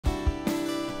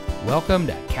Welcome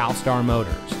to CalStar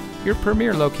Motors, your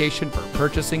premier location for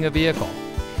purchasing a vehicle.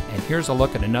 And here's a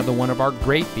look at another one of our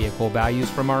great vehicle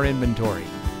values from our inventory,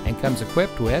 and comes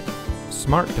equipped with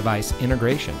smart device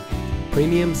integration,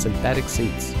 premium synthetic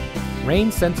seats,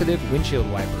 rain-sensitive windshield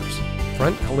wipers,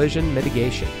 front collision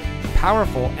mitigation,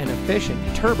 powerful and efficient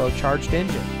turbocharged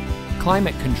engine,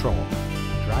 climate control,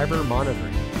 driver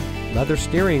monitoring, leather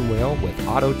steering wheel with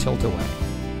auto tilt-away,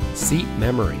 seat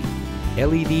memory,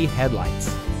 LED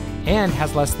headlights, and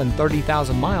has less than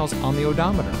 30,000 miles on the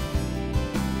odometer.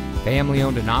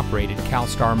 Family-owned and operated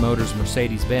CalStar Motors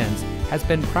Mercedes-Benz has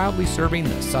been proudly serving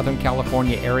the Southern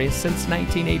California area since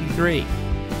 1983.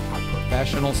 Our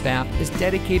professional staff is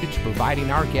dedicated to providing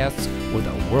our guests with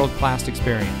a world-class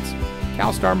experience.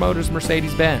 CalStar Motors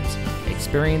Mercedes-Benz,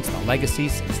 experience the legacy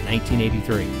since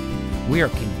 1983. We are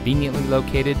conveniently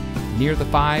located near the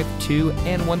 5, 2,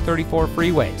 and 134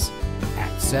 freeways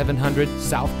at 700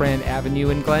 South Brand Avenue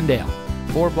in Glendale,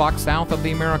 4 blocks south of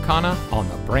the Americana on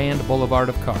the Brand Boulevard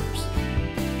of Cars.